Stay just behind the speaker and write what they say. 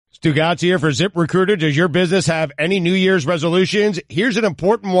Stugatz here for ZipRecruiter. Does your business have any New Year's resolutions? Here's an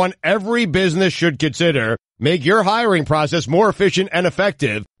important one every business should consider. Make your hiring process more efficient and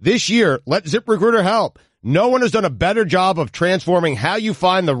effective. This year, let ZipRecruiter help. No one has done a better job of transforming how you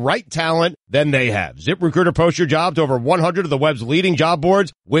find the right talent than they have. ZipRecruiter posts your job to over 100 of the web's leading job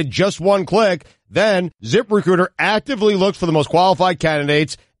boards with just one click. Then, ZipRecruiter actively looks for the most qualified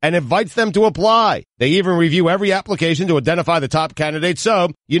candidates and invites them to apply. They even review every application to identify the top candidates, so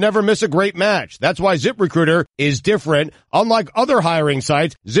you never miss a great match. That's why ZipRecruiter is different. Unlike other hiring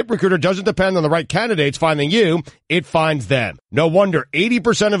sites, ZipRecruiter doesn't depend on the right candidates finding you. It finds them. No wonder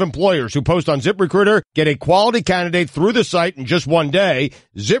 80% of employers who post on ZipRecruiter get a quality candidate through the site in just one day.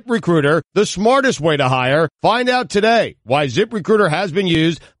 ZipRecruiter, the smartest way to hire. Find out today why ZipRecruiter has been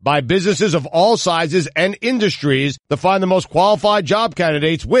used by businesses of all sizes and industries to find the most qualified job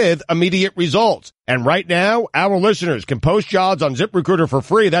candidates with immediate results. And right now, our listeners can post jobs on ZipRecruiter for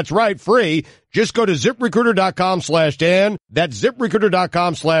free. That's right, free. Just go to ZipRecruiter.com/Dan. That's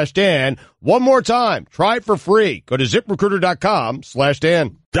ZipRecruiter.com/Dan. One more time. Try it for free. Go to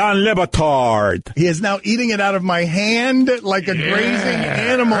ZipRecruiter.com/Dan. Don Le Batard. He is now eating it out of my hand like a grazing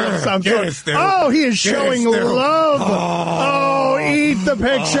animal of some sort. Oh, he is showing love. Oh, eat the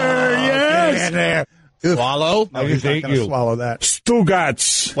picture. Yes. Swallow. No, he's not going to swallow that.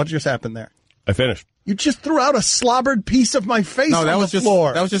 Stugatz. What just happened there? I finished. You just threw out a slobbered piece of my face on the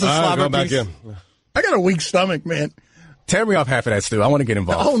floor. That was just a slobbered piece. Back in. I got a weak stomach, man. Tear me off half of that, Stu. I want to get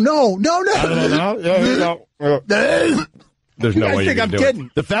involved. Oh, no. There's no way you can do kidding.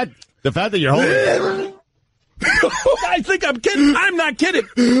 it. The fact that you're holding it. I think I'm kidding. I'm not kidding.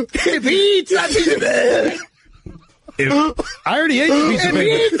 If he eats that piece of it. I already ate the piece of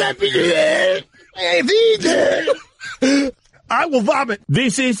it. That piece of it. If he eats it. I will vomit.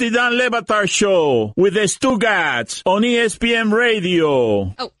 This is the Don Le Batard Show with the Stugatz on ESPN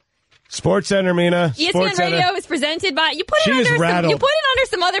Radio. Oh. Sports Center, Mina. ESPN Radio is presented by... You put it under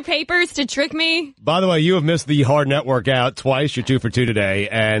some other papers to trick me. By the way, you have missed the Hard Network out twice. You're 2 for 2 today.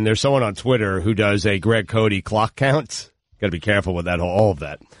 And there's someone on Twitter who does a Greg Cody clock count. Got to be careful with that, all of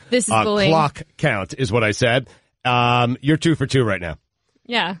that. This is bullying. Clock count is what I said. You're 2 for 2 right now.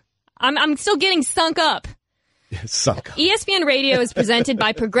 Yeah. I'm still getting sunk up. ESPN Radio is presented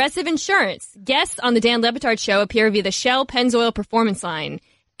by Progressive Insurance. Guests on the Dan Le Batard Show appear via the Shell Pennzoil Performance Line.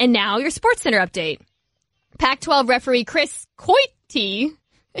 And now your Sports Center update. Pac-12 referee Chris Coity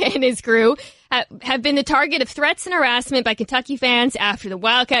and his crew have been the target of threats and harassment by Kentucky fans after the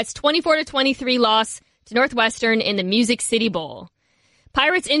Wildcats' 24-23 loss to Northwestern in the Music City Bowl.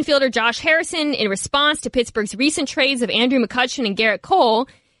 Pirates infielder Josh Harrison, in response to Pittsburgh's recent trades of Andrew McCutchen and Garrett Cole,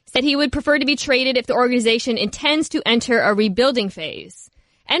 said he would prefer to be traded if the organization intends to enter a rebuilding phase.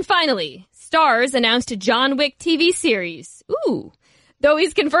 And finally, Starz announced a John Wick TV series. Ooh. Though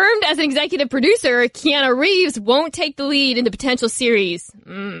he's confirmed as an executive producer, Keanu Reeves won't take the lead in the potential series.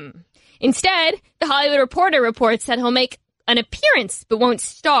 Instead, The Hollywood Reporter reports that he'll make an appearance but won't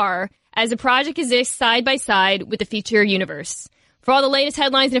star, as the project exists side by side with the feature universe. For all the latest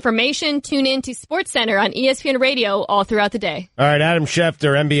headlines and information, tune in to SportsCenter on ESPN Radio all throughout the day. All right, Adam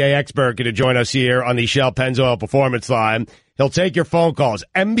Schefter, NBA expert, going to join us here on the Shell Pennzoil Performance Line. He'll take your phone calls.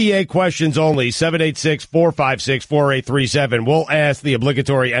 NBA questions only, 786-456-4837. We'll ask the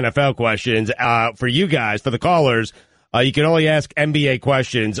obligatory NFL questions for you guys, for the callers. You can only ask NBA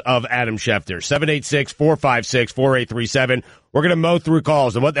questions of Adam Schefter. 786-456-4837. We're going to mow through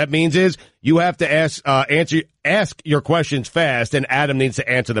calls. And what that means is you have to ask your questions fast, and Adam needs to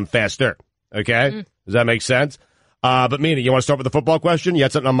answer them faster. Okay? Does that make sense? But Mina, you want to start with the football question? You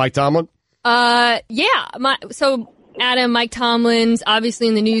had something on Mike Tomlin? Yeah. Adam, Mike Tomlin's obviously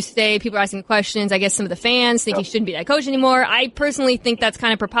in the news today. People are asking questions. I guess some of the fans think he shouldn't be that coach anymore. I personally think that's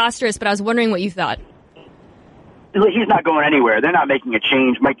kind of preposterous, but I was wondering what you thought. He's not going anywhere. They're not making a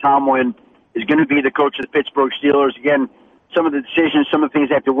change. Mike Tomlin is going to be the coach of the Pittsburgh Steelers. Again, some of the decisions, some of the things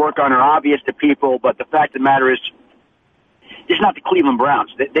they have to work on are obvious to people, but the fact of the matter is, it's not the Cleveland Browns.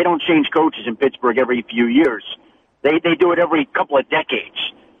 They don't change coaches in Pittsburgh every few years. They do it every couple of decades.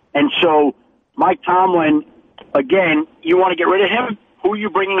 And so Mike Tomlin, again, you want to get rid of him? Who are you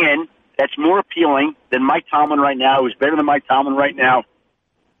bringing in that's more appealing than Mike Tomlin right now, who's better than Mike Tomlin right now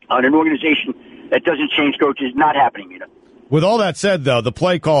on an organization that doesn't change coaches? Not happening, With all that said, though, the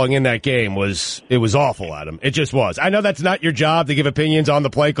play calling in that game was awful, Adam. It just was. I know that's not your job to give opinions on the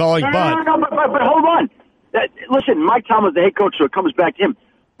play calling, but hold on. Listen, Mike Tomlin's the head coach, so it comes back to him.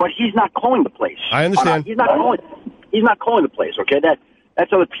 But he's not calling the plays. I understand. He's not calling the plays. Okay,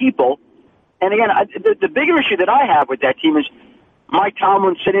 that's other people. And again, the bigger issue that I have with that team is Mike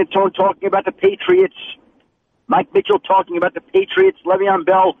Tomlin sitting at home talking about the Patriots Mike Mitchell talking about the Patriots, Le'Veon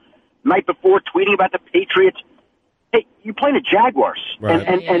Bell night before tweeting about the Patriots. Hey, you're playing the Jaguars, right.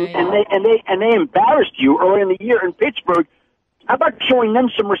 and they embarrassed you early in the year in Pittsburgh. How about showing them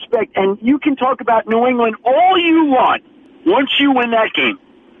some respect? And you can talk about New England all you want once you win that game,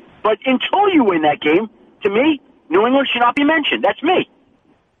 but until you win that game, to me, New England should not be mentioned. That's me.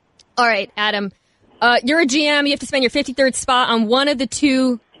 All right, Adam. You're a GM. You have to spend your 53rd spot on one of the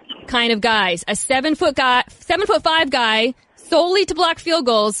two kind of guys: a 7'5" guy solely to block field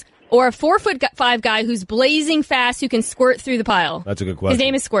goals, or a 4'5" guy who's blazing fast who can squirt through the pile. That's a good question. His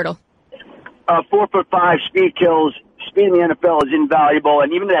name is Squirtle. 4'5" speed kills. Speed in the NFL is invaluable,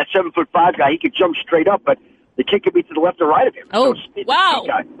 and even that 7'5" guy, he could jump straight up, but the kick could be to the left or right of him. Oh, so wow!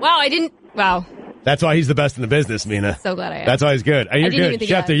 Wow! That's why he's the best in the business, Mina. So glad I am. That's why he's good. You're good,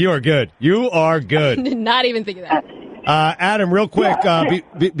 Schefter. You are good. You are good. I did not even think of that. Adam, real quick,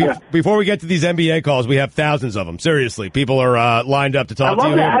 before we get to these NBA calls, we have thousands of them. Seriously, people are lined up to talk to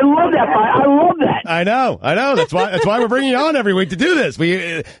you. I love that. I know. That's why we're bringing you on every week to do this.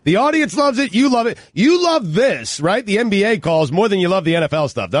 The audience loves it. You love it. You love this, right? The NBA calls more than you love the NFL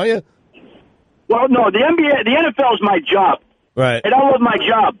stuff, don't you? Well, no, the NFL is my job. Right. And I love my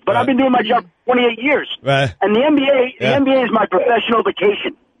job, but I've been doing my job for 28 years. Right. And the NBA is my professional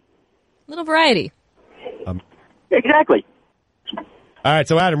vacation. Little variety. Exactly. All right,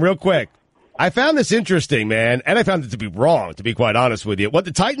 so Adam, real quick. I found this interesting, man, and I found it to be wrong, to be quite honest with you. What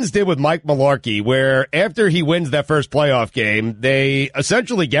the Titans did with Mike Mularkey, where after he wins that first playoff game, they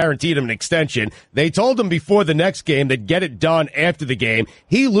essentially guaranteed him an extension. They told him before the next game they'd get it done after the game.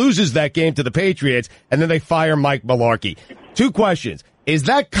 He loses that game to the Patriots, and then they fire Mike Mularkey. 2 questions. Is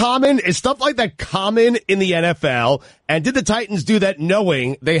that common? Is stuff like that common in the NFL? And did the Titans do that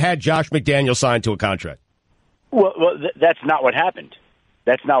knowing they had Josh McDaniels signed to a contract? Well, that's not what happened.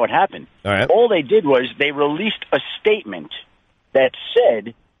 That's not what happened. All right. All they did was they released a statement that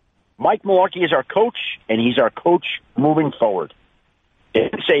said, Mike Mularkey is our coach, and he's our coach moving forward. They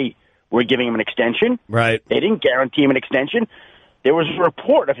didn't say we're giving him an extension. Right. They didn't guarantee him an extension. There was a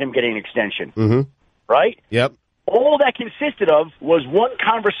report of him getting an extension. Mm-hmm. Right? Yep. All that consisted of was one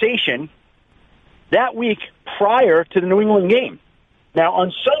conversation that week prior to the New England game. Now,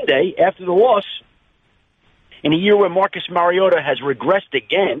 on Sunday, after the loss, in a year where Marcus Mariota has regressed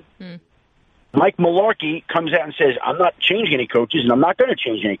again, Mike Mularkey comes out and says, I'm not changing any coaches, and I'm not going to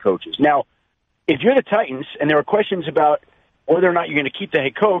change any coaches. Now, if you're the Titans, and there are questions about whether or not you're going to keep the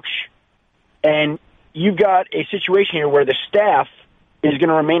head coach, and you've got a situation here where the staff is going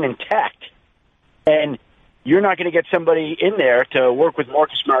to remain intact, and you're not going to get somebody in there to work with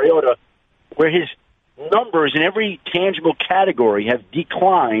Marcus Mariota, where his numbers in every tangible category have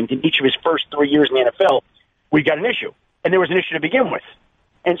declined in each of his first 3 years in the NFL, we got an issue. And there was an issue to begin with.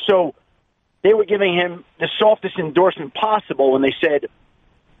 And so they were giving him the softest endorsement possible when they said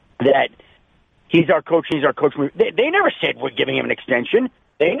that he's our coach and he's our coach. They never said we're giving him an extension.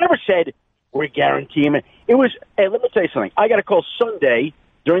 They never said we're guaranteeing him. It was, hey, let me tell you something. I got a call Sunday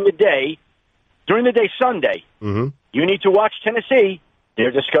during the day Sunday. Mm-hmm. You need to watch Tennessee.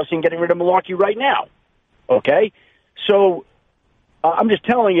 They're discussing getting rid of Mularkey right now. Okay? So I'm just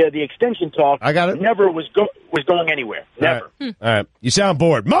telling you, the extension talk I got it. Never was going anywhere. Never. All right. You sound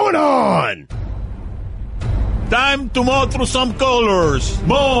bored. Moving on. Time to mow through some colors.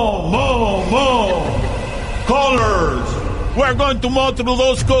 Mow. Colors. We're going to mow through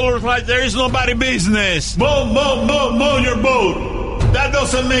those colors like there is nobody business. Mow your boat. That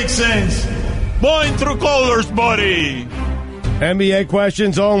doesn't make sense. Mowing through colors, buddy. NBA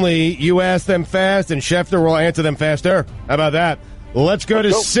questions only. You ask them fast, and Schefter will answer them faster. How about that? Let's go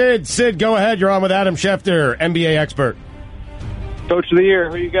to Sid. Sid, go ahead. You're on with Adam Schefter, NBA expert. Coach of the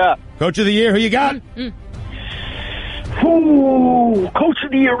year, who you got? Coach of the year, who you got? Ooh, coach of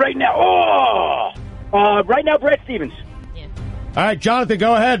the year right now. Right now, Brad Stevens. Yeah. All right, Jonathan,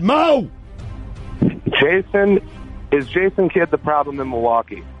 go ahead. Mo! Is Jason Kidd the problem in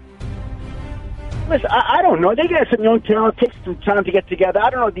Milwaukee? Listen, I don't know. They got some young talent. Takes some time to get together. I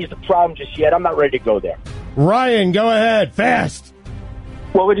don't know if he's the problem just yet. I'm not ready to go there. Ryan, go ahead. Fast.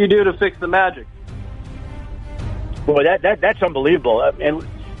 What would you do to fix the Magic? Boy, that's unbelievable. And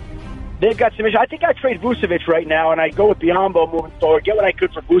they've got some issues. I think I trade Vucevic right now, and I go with Biyombo moving forward. Get what I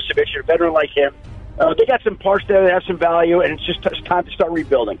could for Vucevic, a veteran like him. They got some parts there that have some value, and it's time to start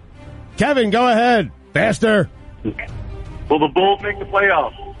rebuilding. Kevin, go ahead. Faster. Will the Bulls make the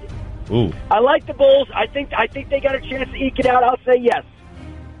playoffs? Ooh. I like the Bulls. I think they got a chance to eke it out. I'll say yes.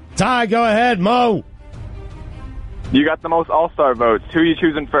 Ty, go ahead. Mo. You got the most All-Star votes. Who are you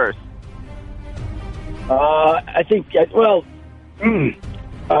choosing first? I think, Kevin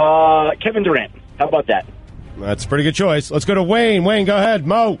Durant. How about that? That's a pretty good choice. Let's go to Wayne. Wayne, go ahead.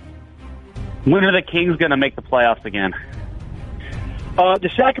 Mo. When are the Kings going to make the playoffs again? The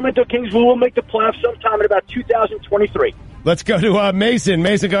Sacramento Kings will make the playoffs sometime in about 2023. Let's go to Mason.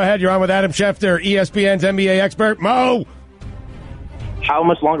 Mason, go ahead. You're on with Adam Schefter, ESPN's NBA expert. Mo. How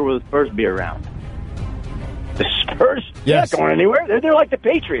much longer will the Spurs be around? The Spurs? Yes. They're not going anywhere. They're like the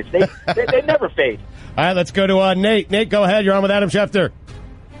Patriots. They never fade. All right, let's go to Nate. Nate, go ahead. You're on with Adam Schefter.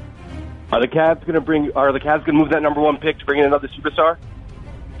 Are the Cavs going to move that number one pick to bring in another superstar?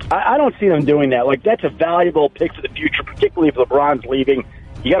 I don't see them doing that. Like, that's a valuable pick for the future, particularly if LeBron's leaving.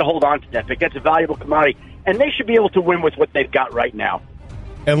 You got to hold on to that pick. That's a valuable commodity, and they should be able to win with what they've got right now.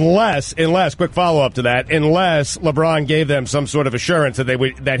 Unless, quick follow-up to that, unless LeBron gave them some sort of assurance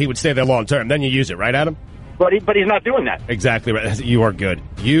that he would stay there long term, then you use it, right, Adam? But he's not doing that. Exactly right. You are good.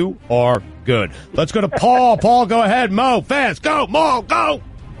 You are good. Let's go to Paul. Paul, go ahead. Mo, fast. Go. Mo, go.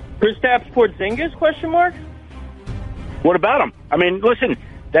 Kristaps Porzingis, question mark? What about him? I mean, listen,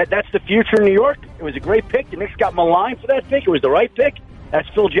 that's the future in New York. It was a great pick. The Knicks got maligned for that pick. It was the right pick. That's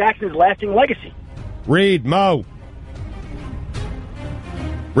Phil Jackson's lasting legacy. Reed, Mo.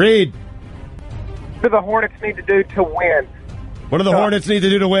 Reed. What do the Hornets need to do to win? What do the Hornets need to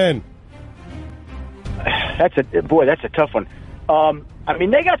do to win? That's a tough one. I mean,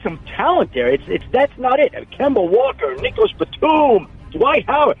 they got some talent there. That's not it. Kemba Walker, Nicholas Batum, Dwight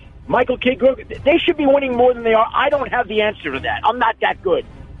Howard, Michael Kidd. They should be winning more than they are. I don't have the answer to that. I'm not that good.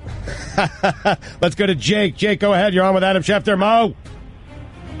 Let's go to Jake. Jake, go ahead. You're on with Adam Schefter. Mo.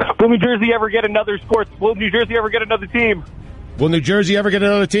 Will New Jersey ever get another Will New Jersey ever get another team? Will New Jersey ever get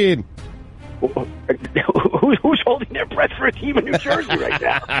another team? Who's holding their breath for a team in New Jersey right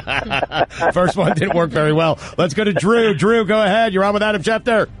now? First one didn't work very well. Let's go to Drew. Drew, go ahead. You're on with Adam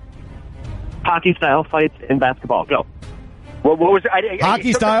Schefter. Hockey-style fights in basketball. Go. What was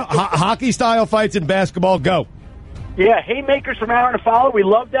Hockey style fights in basketball. Go. Yeah, haymakers from Aaron and Fowler. We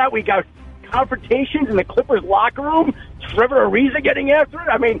love that. We got confrontations in the Clippers locker room. Trevor Ariza getting after it.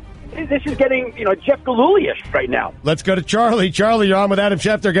 I mean, this is getting Jeff Galooly-ish right now. Let's go to Charlie. Charlie, you're on with Adam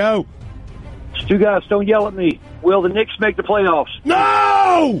Schefter. Go. Stu guys, don't yell at me. Will the Knicks make the playoffs?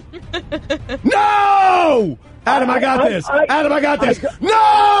 No! No! Adam, I got this. Adam, I got this. No!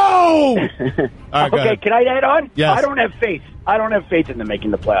 All right, okay, can I add on? Yes. I don't have faith in them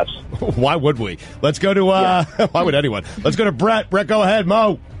making the playoffs. Why would we? Let's go to, why would anyone? Let's go to Brett. Brett, go ahead.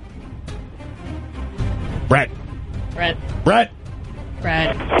 Mo. Brett. Brett's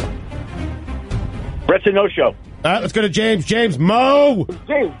a no-show. All right, let's go to James. James, Mo.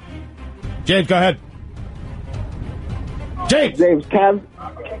 James, go ahead. James, Cavs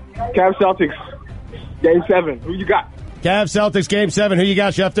Celtics, Game 7. Who you got? Cavs Celtics, Game 7. Who you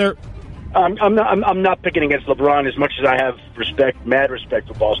got, Schefter? I'm not picking against LeBron as much as I have mad respect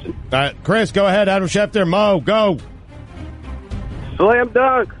for Boston. All right, Chris, go ahead. Adam Schefter, Mo, go. Slam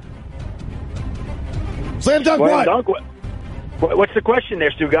dunk. Slam dunk what? Dunk, what's the question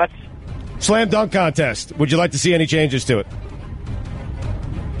there, Stu Gutz? Slam dunk contest. Would you like to see any changes to it?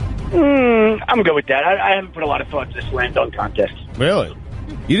 I'm good with that. I haven't put a lot of thought to the slam dunk contest. Really?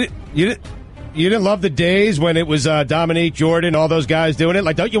 You didn't love the days when it was Dominique, Jordan, all those guys doing it?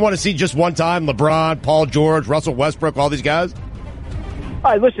 Like, don't you want to see just one time LeBron, Paul George, Russell Westbrook, all these guys?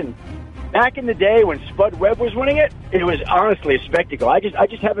 All right, listen. Back in the day when Spud Webb was winning it, it was honestly a spectacle. I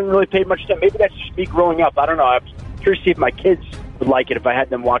just haven't really paid much attention. Maybe that's just me growing up. I don't know. I'm curious to see if my kids would like it if I had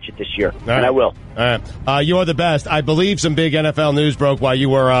them watch it this year. All and I will. All right. You are the best. I believe some big NFL news broke while you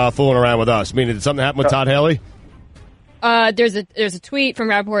were fooling around with us. I mean, did something happen with Todd Haley? There's a tweet from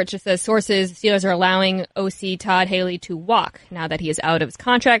Rappaport that just says sources, Steelers are allowing OC Todd Haley to walk now that he is out of his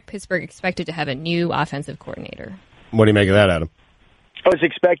contract. Pittsburgh expected to have a new offensive coordinator. What do you make of that, Adam? As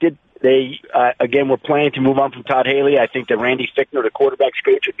expected. They, again, were planning to move on from Todd Haley. I think that Randy Fichtner, the quarterback's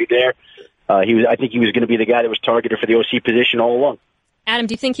coach, would be there. I think he was going to be the guy that was targeted for the OC position all along. Adam,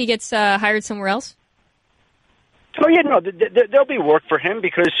 do you think he gets hired somewhere else? Oh, yeah, no, there'll be work for him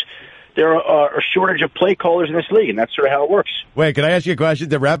because there are a shortage of play callers in this league, and that's sort of how it works. Wait, can I ask you a question?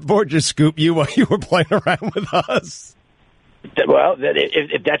 Did Rappaport just scoop you while you were playing around with us? Well,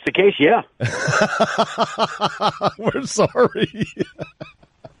 if that's the case, yeah. We're sorry.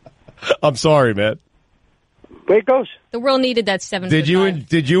 I'm sorry, man. Way it goes. The world needed that 7. Did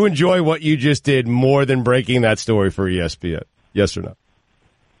you enjoy what you just did more than breaking that story for ESPN? Yes or no?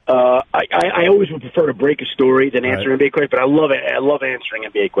 I always would prefer to break a story than answer NBA questions, but I love it. I love answering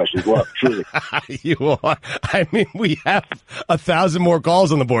NBA questions. Love, truly. You are. I mean, we have 1,000 more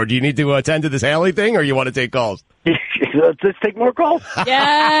calls on the board. Do you need to attend to this Haley thing, or you want to take calls? Let's take more calls.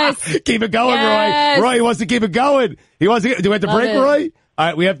 Yes. Keep it going, yes. Roy. Roy wants to keep it going. He wants to. Do we have to break, Roy? All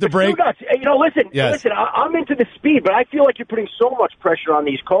right, we have to break. Listen, I'm into the speed, but I feel like you're putting so much pressure on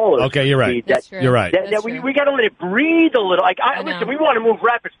these callers. Okay, you're right. You're right. That we got to let it breathe a little. Listen, we want to move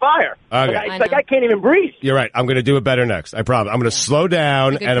rapid fire. Okay. It's I can't even breathe. You're right. I'm going to do it better next. I promise. I'm going to slow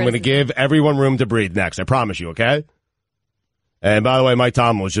down, and I'm going to give everyone room to breathe next. I promise you, okay? And by the way, Mike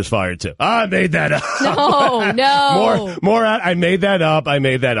Tomlin was just fired, too. I made that up. No. More. I made that up.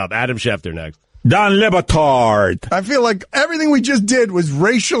 Adam Schefter next. Dan Le Batard. I feel like everything we just did was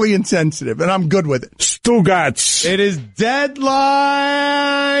racially insensitive, and I'm good with it. Stugats. It is deadline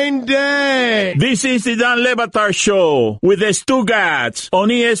day. This is the Dan Le Batard Show with the Stugats on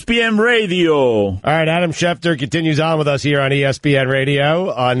ESPN Radio. All right, Adam Schefter continues on with us here on ESPN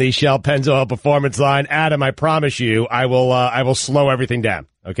Radio on the Shell Pennzoil Performance Line. Adam, I promise you, I will slow everything down,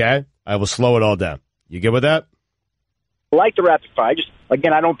 okay? I will slow it all down. You good with that? I like the rapid fire.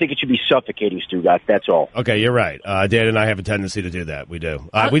 Again, I don't think it should be suffocating, Stugats. That's all. Okay, you're right. Dan and I have a tendency to do that. We do.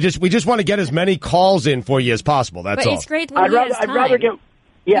 We just want to get as many calls in for you as possible. That's all. But it's great when I'd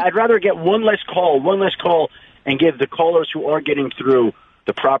rather get one less call, and give the callers who are getting through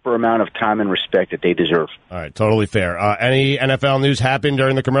the proper amount of time and respect that they deserve. All right, totally fair. Any NFL news happened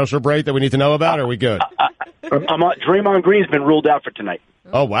during the commercial break that we need to know about? Or are we good? Draymond Green's been ruled out for tonight.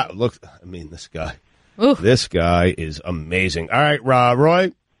 Oh wow! Look, this guy. Ooh. This guy is amazing. All right,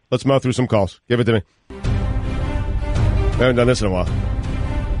 Roy, let's mow through some calls. Give it to me. I haven't done this in a while.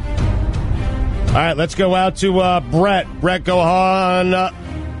 All right, let's go out to Brett. Brett, go on.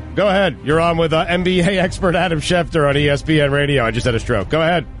 Go ahead. You're on with NBA expert Adam Schefter on ESPN Radio. I just had a stroke. Go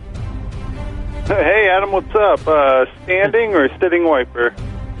ahead. Hey, Adam, what's up? Standing or sitting wiper?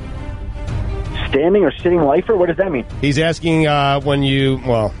 Standing or sitting wiper? What does that mean? He's asking when you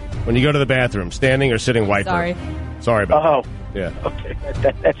go to the bathroom, standing or sitting wiper. Sorry about that. Yeah. Okay,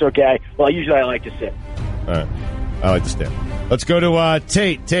 that's okay. Usually I like to sit. All right. I like to stand. Let's go to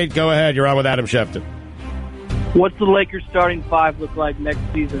Tate. Tate, go ahead. You're on with Adam Schefter. What's the Lakers starting five look like next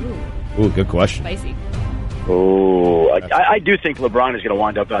season? Ooh, good question. Spicy. Oh, I do think LeBron is going to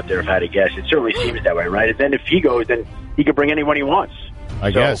wind up out there, if I had to guess. It certainly seems that way, right? And then if he goes, then he can bring anyone he wants. I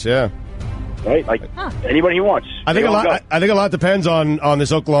guess, yeah. Right? Anybody he wants. I think a lot depends on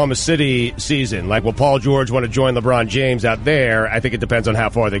this Oklahoma City season. Like, will Paul George want to join LeBron James out there? I think it depends on how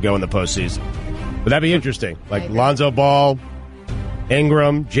far they go in the postseason. But that'd be interesting. Like Lonzo Ball,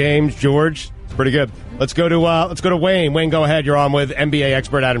 Ingram, James, George. It's pretty good. Let's go to Wayne. Wayne, go ahead. You're on with NBA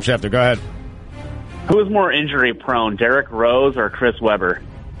expert Adam Schefter. Go ahead. Who is more injury prone, Derrick Rose or Chris Webber?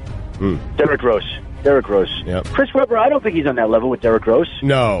 Derrick Rose. Yep. Chris Webber, I don't think he's on that level with Derrick Rose.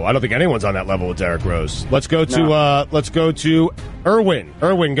 No, I don't think anyone's on that level with Derrick Rose. Let's go to Erwin.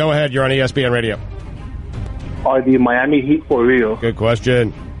 Erwin, go ahead. You're on ESPN Radio. Are the Miami Heat for real? Good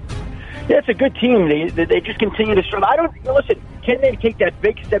question. Yeah, it's a good team. They just continue to struggle. Listen, can they take that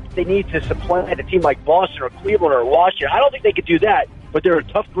big step that they need to supplant a team like Boston or Cleveland or Washington? I don't think they could do that, but they're a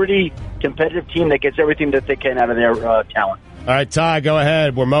tough, gritty, competitive team that gets everything that they can out of their talent. All right, Ty, go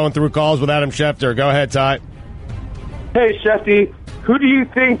ahead. We're mowing through calls with Adam Schefter. Go ahead, Ty. Hey, Shefty, who do you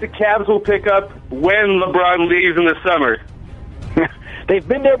think the Cavs will pick up when LeBron leaves in the summer? They've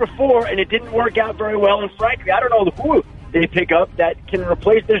been there before, and it didn't work out very well. And frankly, I don't know who they pick up that can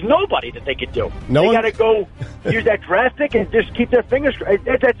replace. There's nobody that they can do. They got to go use that draft pick and just keep their fingers crossed.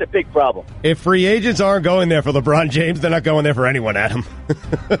 That's a big problem. If free agents aren't going there for LeBron James, they're not going there for anyone, Adam.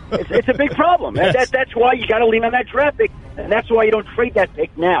 It's a big problem. Yes. That's why you got to lean on that draft pick, and that's why you don't trade that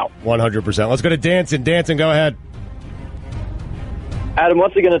pick now. 100%. Let's go to Danson. Danson, go ahead. Adam,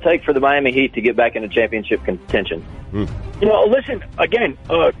 what's it going to take for the Miami Heat to get back into championship contention? Listen, again,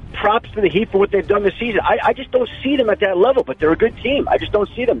 props to the Heat for what they've done this season. I just don't see them at that level, but they're a good team. I just don't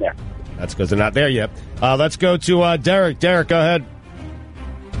see them there. That's because they're not there yet. Let's go to Derek. Derek, go ahead.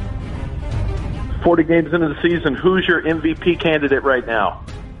 40 games into the season, who's your MVP candidate right now?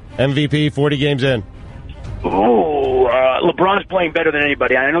 MVP, 40 games in. LeBron's playing better than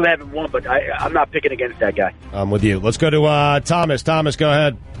anybody. I know they haven't won, but I'm not picking against that guy. I'm with you. Let's go to Thomas. Thomas, go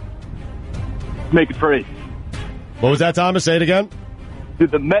ahead. Make it free. What was that, Thomas? Say it again. Do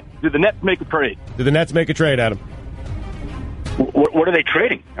the Nets make a trade? Do the Nets make a trade, Adam? What are they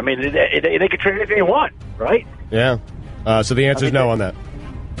trading? I mean, they could trade anything they want, right? Yeah. So the answer is no on that.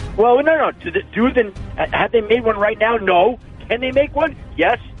 Well, no. Have they made one right now? No. Can they make one?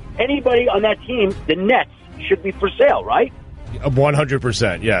 Yes. Anybody on that team, the Nets, should be for sale, right?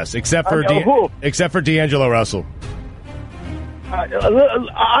 100%, yes. Except for D'Angelo Russell.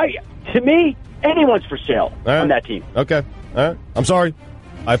 To me, anyone's for sale on that team. Okay. All right. I'm sorry.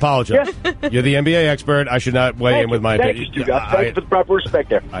 I apologize. You're the NBA expert. I should not weigh in with my opinion. Thank you for the proper respect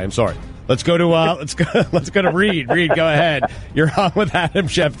there. I am sorry. Let's go to let's go to Reed. Reed, go ahead. You're on with Adam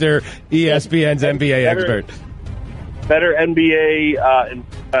Schefter, ESPN's NBA expert. Better NBA,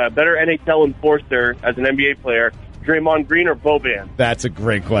 better NHL enforcer as an NBA player, Draymond Green or Boban? That's a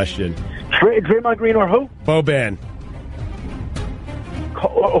great question. Draymond Green or who? Boban.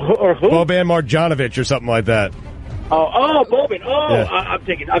 Or who? Boban Marjanovic or something like that. Oh, Boban. Oh, yeah. I'm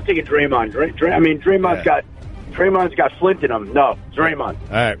taking Draymond. Draymond's got Flint in him. No, Draymond.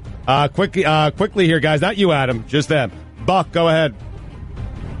 All right. Quickly here, guys. Not you, Adam. Just them. Buck, go ahead.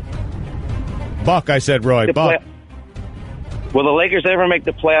 Buck, I said, Roy. Buck. Will the Lakers ever make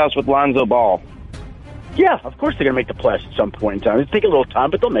the playoffs with Lonzo Ball? Yeah, of course they're going to make the playoffs at some point in time. It'll take a little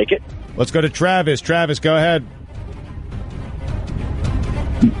time, but they'll make it. Let's go to Travis. Travis, go ahead.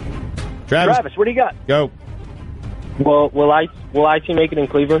 Travis, what do you got? Go. Will IT make it in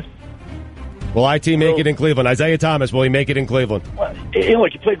Cleveland? Will IT make it in Cleveland? Isaiah Thomas, will he make it in Cleveland? Well,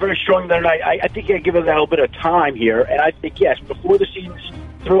 look, he played very strong the other night. I think you got to give it a little bit of time here. And I think, yes, before the season's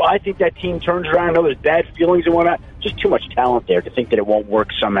through, I think that team turns around. I know there's bad feelings and whatnot. Just too much talent there to think that it won't work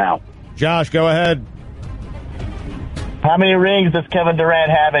somehow. Josh, go ahead. How many rings does Kevin Durant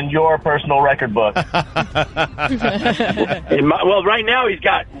have in your personal record book? Well, right now he's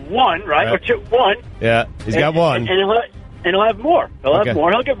got one, right? Or two, one. Yeah, he's got one. And he'll have more. He'll have more.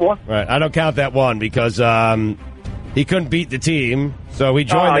 He'll get more. Right. I don't count that one because he couldn't beat the team, so he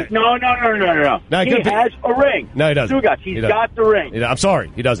joined. No. He has a ring. No, he doesn't. He's got the ring. I'm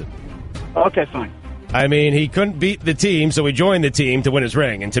sorry, he doesn't. Okay, fine. I mean, he couldn't beat the team, so he joined the team to win his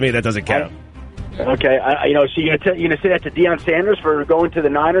ring, and to me, that doesn't count. Okay, so you're gonna say that to Deion Sanders for going to the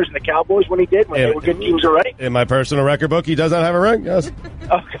Niners and the Cowboys when he did, when they were good teams already? In my personal record book, he does not have a ring, yes.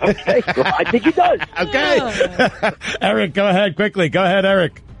 Okay, well, I think he does. Okay. Eric, go ahead quickly. Go ahead,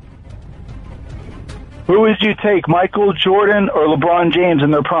 Eric. Who would you take, Michael Jordan or LeBron James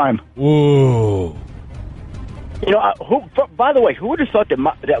in their prime? Ooh. By the way, who would have thought that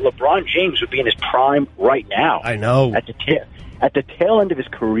LeBron James would be in his prime right now? I know. At the tail end of his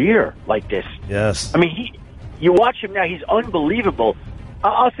career like this. Yes. I mean, you watch him now, he's unbelievable.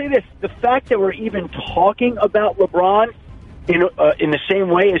 I'll say this, the fact that we're even talking about LeBron in the same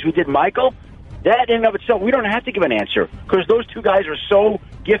way as we did Michael, that in and of itself, we don't have to give an answer because those two guys are so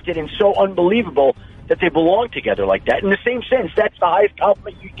gifted and so unbelievable that they belong together like that. In the same sense, that's the highest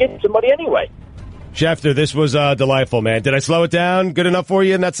compliment you get to somebody anyway. Schefter, this was delightful, man. Did I slow it down good enough for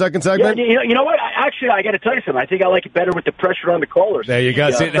you in that second segment? Yeah, you know what? I got to tell you something. I think I like it better with the pressure on the callers. There you go.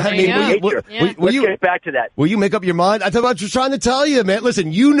 Let's get back to that. Will you make up your mind? I thought I was just trying to tell you, man.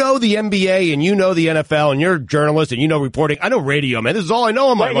 Listen, you know the NBA and you know the NFL and you're a journalist and you know reporting. I know radio, man. This is all I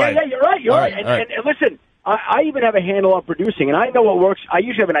know in my life. Yeah, you're right. You're right. And listen, I even have a handle on producing, and I know what works. I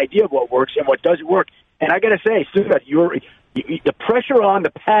usually have an idea of what works and what doesn't work. And I got to say, Stuart, the pressure on,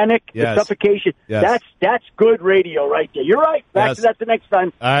 the panic, the suffocation, that's good radio right there. You're right. Back to that the next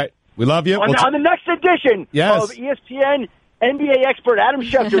time. All right. We love you. On the next edition of ESPN NBA expert Adam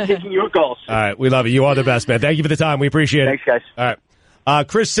Schefter taking your calls. All right. We love you. You are the best, man. Thank you for the time. We appreciate it. Thanks, guys. All right.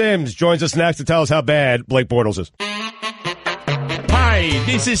 Chris Sims joins us next to tell us how bad Blake Bortles is. Hi,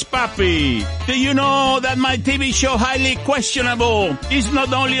 this is Papi. Do you know that my TV show Highly Questionable is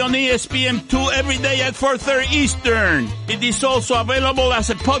not only on ESPN2 every day at 4:30 Eastern, it is also available as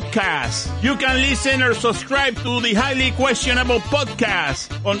a podcast. You can listen or subscribe to the Highly Questionable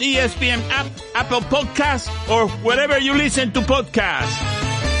podcast on ESPN app, Apple Podcasts, or wherever you listen to podcasts.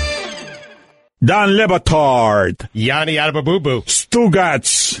 Dan Le Batard. Yanni Adebabumbo.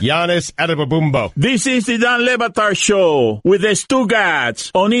 Stugats. Giannis Adebabumbo. This is the Dan Le Batard Show with the Stugats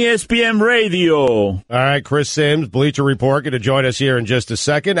on ESPN Radio. All right, Chris Sims, Bleacher Report, going to join us here in just a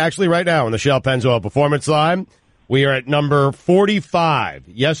second. Actually, right now on the Shell Pennzoil Performance Line, we are at number 45.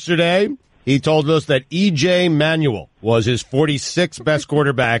 Yesterday, he told us that E.J. Manuel was his 46th best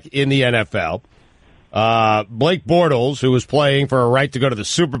quarterback in the NFL. Blake Bortles, who was playing for a right to go to the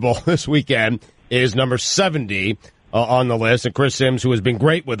Super Bowl this weekend, is number 70 on the list. And Chris Sims, who has been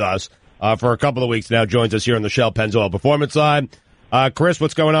great with us for a couple of weeks now, joins us here on the Shell Pennzoil Performance Line. Chris,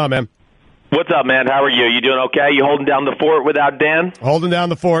 what's going on, man? What's up, man? How are you? You doing okay? You holding down the fort without Dan? Holding down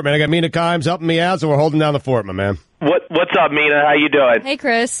the fort, man. I got Mina Kimes helping me out, so we're holding down the fort, my man. What's up, Mina? How you doing? Hey,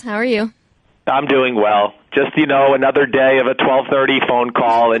 Chris. How are you? I'm doing well. Just, another day of a 12:30 phone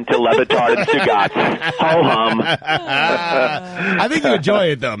call into Le Batard and Stugats. Ho-hum. I think you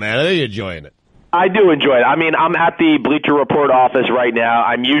enjoy it, though, man. I think you're enjoying it. I do enjoy it. I mean, I'm at the Bleacher Report office right now.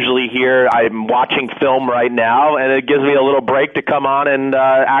 I'm usually here. I'm watching film right now, and it gives me a little break to come on and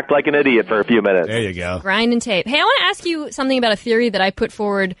act like an idiot for a few minutes. There you go. Grind and tape. Hey, I want to ask you something about a theory that I put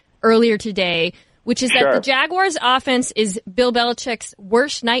forward earlier today, which is that the Jaguars' offense is Bill Belichick's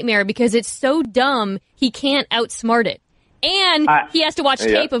worst nightmare because it's so dumb he can't outsmart it. And he has to watch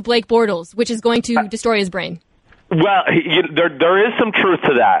tape of Blake Bortles, which is going to destroy his brain. Well, there is some truth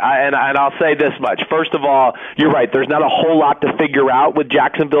to that, and I'll say this much. First of all, you're right. There's not a whole lot to figure out with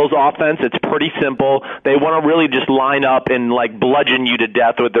Jacksonville's offense. It's pretty simple. They want to really just line up and like bludgeon you to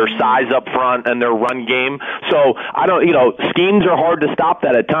death with their size up front and their run game. So schemes are hard to stop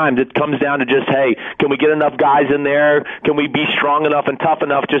that at times. It comes down to just, hey, can we get enough guys in there? Can we be strong enough and tough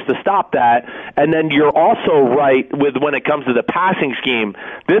enough just to stop that? And then you're also right with when it comes to the passing scheme.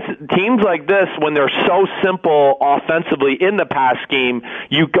 Teams like this, when they're so simple offensively in the pass scheme,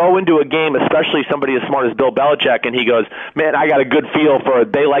 you go into a game, especially somebody as smart as Bill Belichick, and he goes, man, I got a good feel for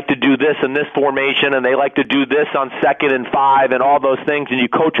it. They like to do this in this formation, and they like to do this on 2nd and 5 and all those things, and you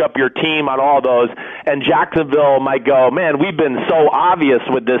coach up your team on all those. And Jacksonville might go, man, we've been so obvious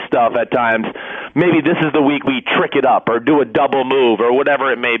with this stuff at times. Maybe this is the week we trick it up or do a double move or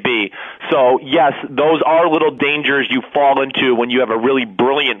whatever it may be. So, yes, those are little dangers you fall into when you have a really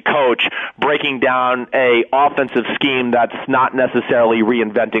brilliant coach breaking down a offensive scheme that's not necessarily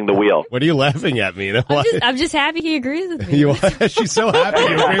reinventing the wheel. What are you laughing at me? I'm just happy he agrees with me. She's so happy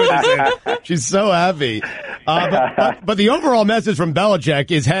you agree with us. She's so happy. But the overall message from Belichick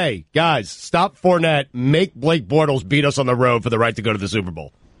is, hey, guys, stop Fournette, make Blake Bortles beat us on the road for the right to go to the Super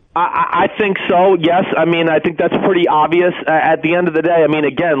Bowl. I think so, yes. I mean, I think that's pretty obvious. At the end of the day, I mean,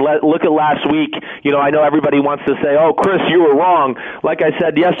 again, look at last week. I know everybody wants to say, oh, Chris, you were wrong. Like I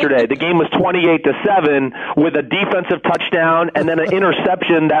said yesterday, the game was 28-7 with a defensive touchdown and then an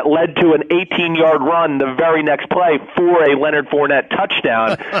interception that led to an 18-yard run the very next play for a Leonard Fournette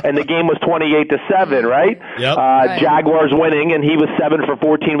touchdown, and the game was 28-7, right? Yep. Jaguars winning, and he was 7 for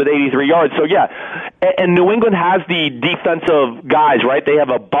 14 with 83 yards. So, yeah, and New England has the defensive guys, right? They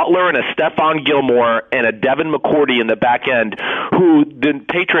have a Butler and a Stephon Gilmore and a Devin McCourty in the back end who the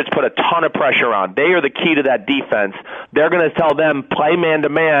Patriots put a ton of pressure on. They are the key to that defense. They're going to tell them, play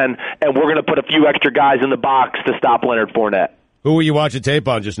man-to-man, and we're going to put a few extra guys in the box to stop Leonard Fournette. Who were you watching tape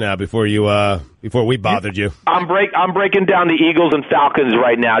on just now before we bothered you? I'm breaking down the Eagles and Falcons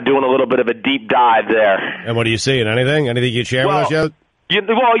right now, doing a little bit of a deep dive there. And what are you seeing? Anything you'd share with us yet?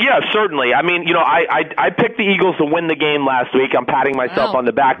 Well, yeah, certainly. I mean, I picked the Eagles to win the game last week. I'm patting myself on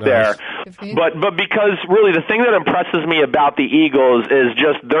the back there. But because really the thing that impresses me about the Eagles is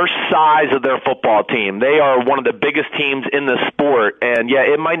just their size of their football team. They are one of the biggest teams in the sport. And,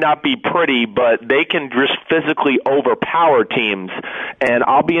 yeah, it might not be pretty, but they can just physically overpower teams. And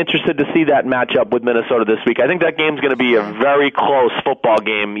I'll be interested to see that matchup with Minnesota this week. I think that game's going to be a very close football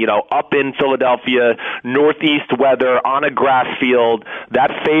game, up in Philadelphia, northeast weather, on a grass field.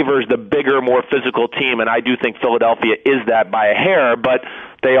 That favors the bigger, more physical team, and I do think Philadelphia is that by a hair, but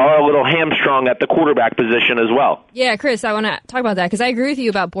they are a little hamstrung at the quarterback position as well. Yeah, Chris, I want to talk about that because I agree with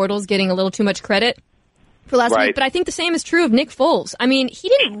you about Bortles getting a little too much credit for last week, but I think the same is true of Nick Foles. I mean, he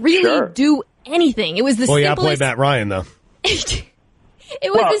didn't really do anything. It was the simplest... Well, yeah, I played Matt Ryan, though. It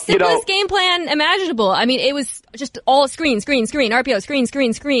was the simplest game plan imaginable. I mean, it was just all screen, RPO,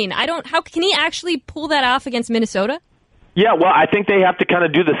 screen. How can he actually pull that off against Minnesota? Yeah, well, I think they have to kind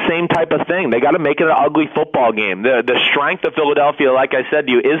of do the same type of thing. They got to make it an ugly football game. The strength of Philadelphia, like I said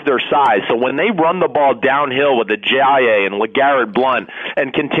to you, is their size. So when they run the ball downhill with the Ajayi and LeGarrette Blount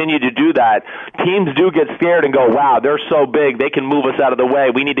and continue to do that, teams do get scared and go, wow, they're so big, they can move us out of the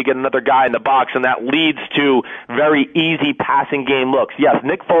way. We need to get another guy in the box, and that leads to very easy passing game looks. Yes,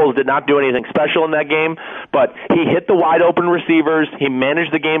 Nick Foles did not do anything special in that game, but he hit the wide open receivers, he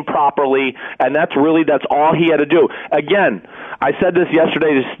managed the game properly, and that's all he had to do. Again, I said this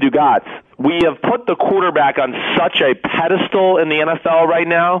yesterday to Stugatz. We have put the quarterback on such a pedestal in the NFL right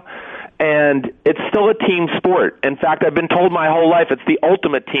now, and it's still a team sport. In fact, I've been told my whole life it's the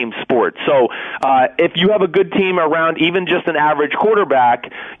ultimate team sport. So if you have a good team around even just an average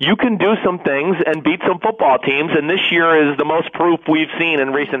quarterback, you can do some things and beat some football teams, and this year is the most proof we've seen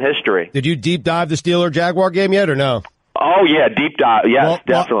in recent history. Did you deep dive the Steeler-Jaguar game yet or no? Oh, yeah, deep dive. Yes,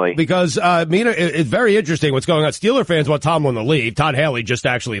 definitely. Because, Mina, it's very interesting what's going on. Steeler fans want Tomlin to leave. Todd Haley just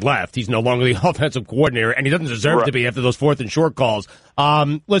actually left. He's no longer the offensive coordinator, and he doesn't deserve to be after those 4th and short calls.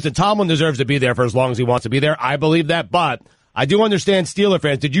 Listen, Tomlin deserves to be there for as long as he wants to be there. I believe that, but I do understand Steeler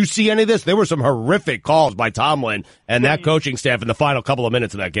fans. Did you see any of this? There were some horrific calls by Tomlin and that coaching staff in the final couple of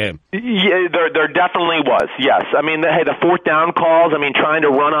minutes of that game. Yeah, there definitely was, yes. I mean, the fourth down calls, trying to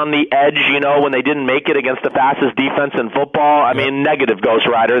run on the edge, when they didn't make it against the fastest defense in football. I mean, negative, Ghost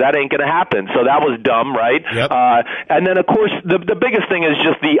Rider. That ain't going to happen. So that was dumb, right? Yep. And then, of course, the biggest thing is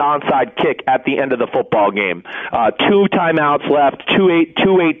just the onside kick at the end of the football game. 2 timeouts left,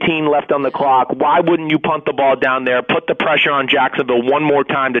 2:18 left on the clock. Why wouldn't you punt the ball down there, put the pressure on Jacksonville one more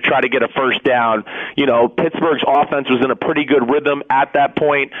time to try to get a first down? Pittsburgh's offense was in a pretty good rhythm at that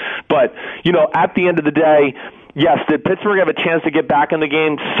point. But, at the end of the day, yes, did Pittsburgh have a chance to get back in the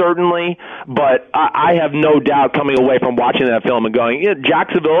game? Certainly, but I have no doubt coming away from watching that film and going,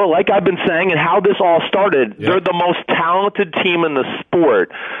 Jacksonville, like I've been saying, and how this all started, they're the most talented team in the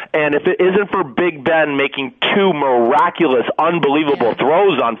sport. And if it isn't for Big Ben making 2 miraculous, unbelievable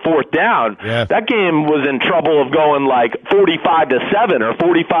throws on fourth down, that game was in trouble of going like 45-7 or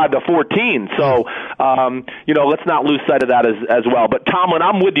 45-14. So, let's not lose sight of that as well. But Tomlin,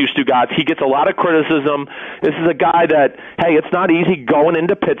 I'm with you, Stugotz. He gets a lot of criticism. This is a guy that, hey, it's not easy going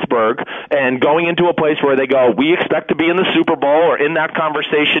into Pittsburgh and going into a place where they go, we expect to be in the Super Bowl or in that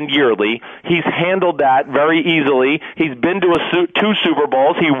conversation yearly. He's handled that very easily. He's been to 2 Super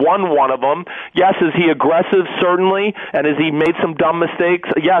Bowls. He won one of them. Yes, is he aggressive? Certainly. And has he made some dumb mistakes?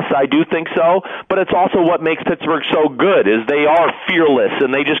 Yes, I do think so. But it's also what makes Pittsburgh so good is they are fearless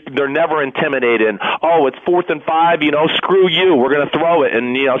and they're never intimidated. Oh, it's 4th and 5, screw you. We're going to throw it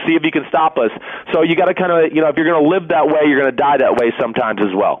and, see if you can stop us. So you got to kind of, if you're going to live that way, you're going to die that way sometimes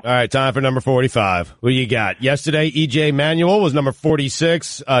as well. All right, time for number 45. Who you got? Yesterday, E.J. Manuel was number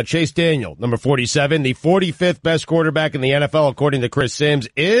 46. Chase Daniel, number 47. The 45th best quarterback in the NFL, according to Chris Sims,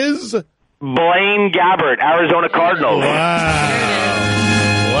 is Blaine Gabbert, Arizona Cardinals. Wow.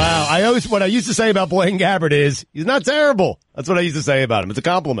 What I used to say about Blaine Gabbert is he's not terrible. That's what I used to say about him. It's a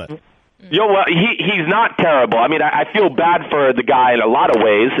compliment. Well, he's not terrible. I feel bad for the guy in a lot of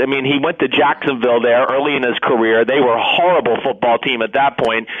ways. He went to Jacksonville there early in his career. They were a horrible football team at that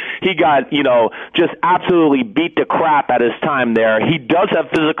point. He got, just absolutely beat the crap at his time there. He does have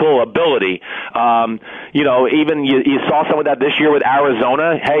physical ability. Even you saw some of that this year with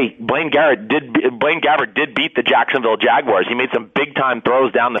Arizona. Hey, Blaine Gabbert did beat the Jacksonville Jaguars. He made some big time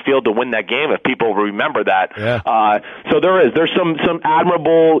throws down the field to win that game, if people remember that. Yeah. So there's some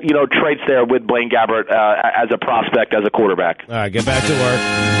admirable, traits there with Blaine Gabbert as a prospect, as a quarterback. All right, get back to work.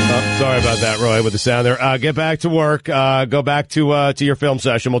 Oh, sorry about that, Roy, with the sound there. Get back to work. Go back to your film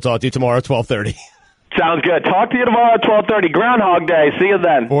session. We'll talk to you tomorrow at 12:30. Sounds good. Talk to you tomorrow at 12:30. Groundhog Day. See you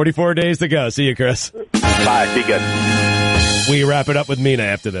then. 44 days to go. See you, Chris. Bye. Be good. We wrap it up with Mina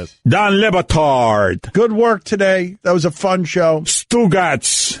after this. Don Lebatard. Good work today. That was a fun show.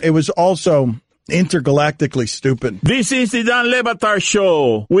 Stugotz. It was also intergalactically stupid. This is the Don Lebatard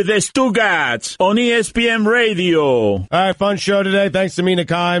Show with the Stugotz on ESPN Radio. All right, fun show today. Thanks to Mina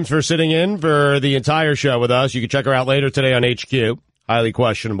Kimes for sitting in for the entire show with us. You can check her out later today on HQ. Highly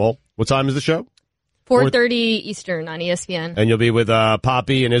questionable. What time is the show? 4:30 Eastern on ESPN. And you'll be with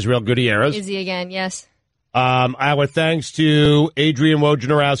Poppy and Israel Gutierrez. Izzy again, yes. Our thanks to Adrian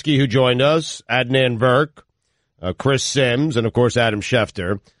Wojnarowski, who joined us, Adnan Verk, Chris Sims, and, of course, Adam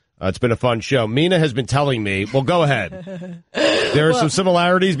Schefter. It's been a fun show. Mina has been telling me, well, go ahead. There are some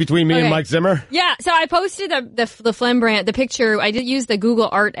similarities between me and Mike Zimmer. Yeah, so I posted the Flembrand, the picture. I did use the Google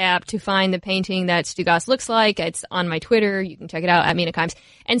Art app to find the painting that Stugotz looks like. It's on my Twitter. You can check it out at Mina Kimes.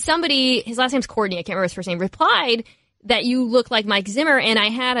 And somebody, his last name's Courtney, I can't remember his first name, replied that you look like Mike Zimmer, and I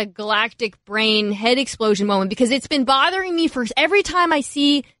had a galactic brain head explosion moment because it's been bothering me for every time I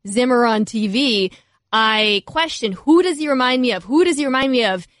see Zimmer on TV, I question, who does he remind me of? Who does he remind me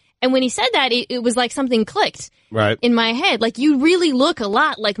of? And when he said that, it was like something clicked in my head. Like, you really look a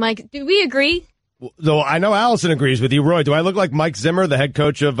lot like Mike. Do we agree? Though I know Allison agrees with you. Roy, do I look like Mike Zimmer, the head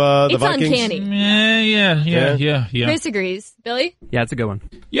coach of the Vikings? It's uncanny. Yeah. Chris agrees. Billy? Yeah, it's a good one.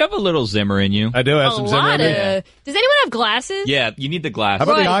 You have a little Zimmer in you. I do have some Zimmer in me. Does anyone have glasses? Yeah, you need the glasses.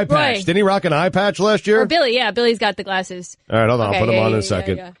 How about the eye patch? Didn't he rock an eye patch last year? Or Billy, Billy's got the glasses. All right, hold on. I'll put him on in a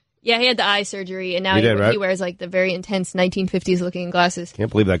second. Yeah, he had the eye surgery, and now he wears like the very intense 1950s looking glasses. Can't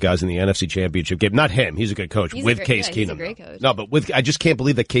believe that guy's in the NFC Championship game. Not him. He's a good coach Case Keenum. He's a great coach. No, but I just can't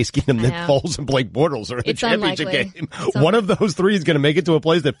believe that Case Keenum, Nick Foles, and Blake Bortles are in the championship game. One of those three is going to make it to a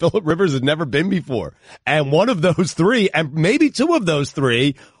place that Phillip Rivers has never been before. And one of those three, and maybe two of those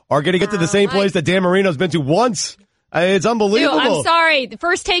three, are going to get to the same place that Dan Marino's been to once. It's unbelievable. Dude, I'm sorry. The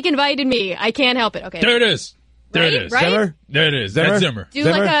First Take invited me. I can't help it. Okay. There it is. There it is. Right? Zimmer? There it is. That's Zimmer. Do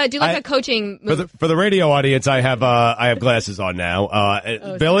like a coaching move. For the radio audience, I have glasses on now.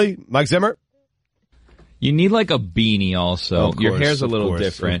 Billy, Mike Zimmer? You need like a beanie also. Of Your course, hair's a of little course,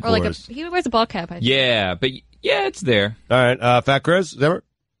 different. Or like he wears a ball cap. I think. Yeah, but yeah, it's there. All right, Fat Chris, Zimmer?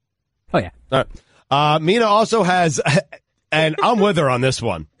 Oh, yeah. All right. Mina also has, and I'm with her on this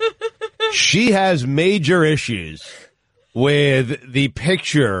one, she has major issues with the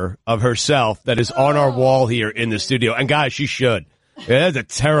picture of herself that is on our wall here in the studio. And guys, she should. That's a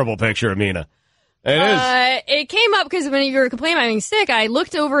terrible picture of Mina. It is. It came up because when you were complaining about being sick, I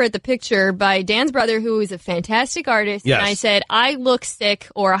looked over at the picture by Dan's brother, who is a fantastic artist, Yes. and I said, I look sick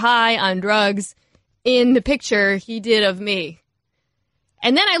or high on drugs in the picture he did of me.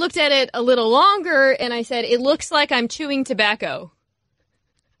 And then I looked at it a little longer, and I said, it looks like I'm chewing tobacco.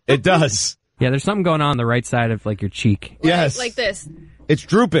 It does. Yeah, there's something going on the right side of, like, your cheek. Yes. Like this. It's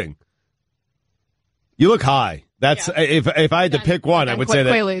drooping. You look high. That's if I had to pick one, I would say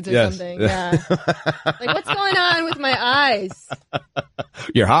that. Quaaludes or something. Yeah. Like, what's going on with my eyes?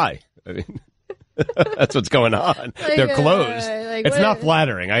 You're high. I mean, that's what's going on. Like, They're closed. It's what- not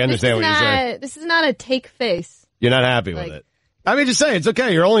flattering. I understand what you're saying. This is not a take face. You're not happy with it. I mean, just say it's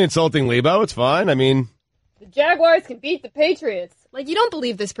okay. You're only insulting Lebo. It's fine. I mean, The Jaguars can beat the Patriots. Like, you don't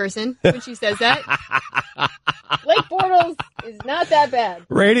believe this person when she says that. Blake Bortles is not that bad.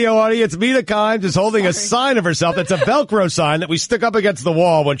 radio audience, Mina Kimes is holding a sign of herself. That's a Velcro sign that we stick up against the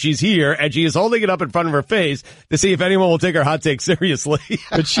wall when she's here, and she is holding it up in front of her face to see if anyone will take her hot take seriously.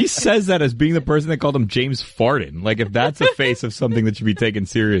 But she says that as being the person that called him James Farden. Like, if that's a face of something that should be taken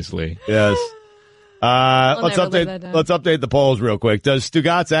seriously. Yes. Let's never live that down. update the polls real quick. Does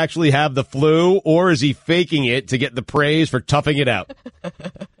Stugatz actually have the flu, or is he faking it to get the praise for toughing it out?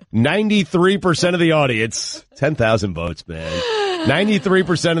 93% of the audience, 10,000 votes, man.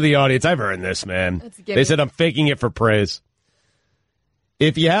 93% of the audience, I've earned this, man. They said I'm faking it for praise.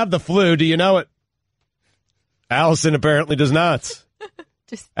 If you have the flu, do you know it? Allison apparently does not.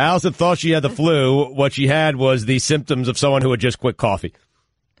 Allison thought she had the flu. What she had was the symptoms of someone who had just quit coffee.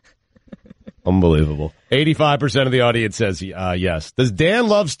 Unbelievable. 85% of the audience says yes. Does Dan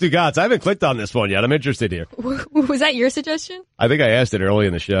love Stugatz? I haven't clicked on this one yet. I'm interested here. Was that your suggestion? I think I asked it early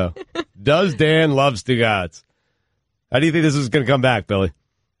in the show. Does Dan love Stugatz? How do you think this is going to come back, Billy?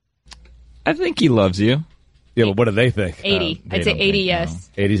 I think he loves you. Yeah, but what do they think? 80. I'd say 80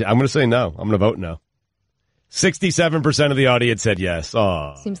 yes. 80. I'm going to say no. I'm going to vote no. 67% of the audience said yes.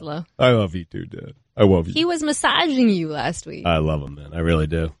 Oh, Seems low. I love you too, Dad. I love you. He was massaging you last week. I love him, man. I really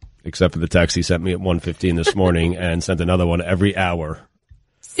do. Except for the text he sent me at 1:15 this morning and sent another one every hour.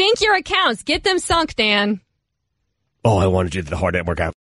 Sync your accounts. Get them sunk, Dan. Oh, I wanted you to do the hard at workout.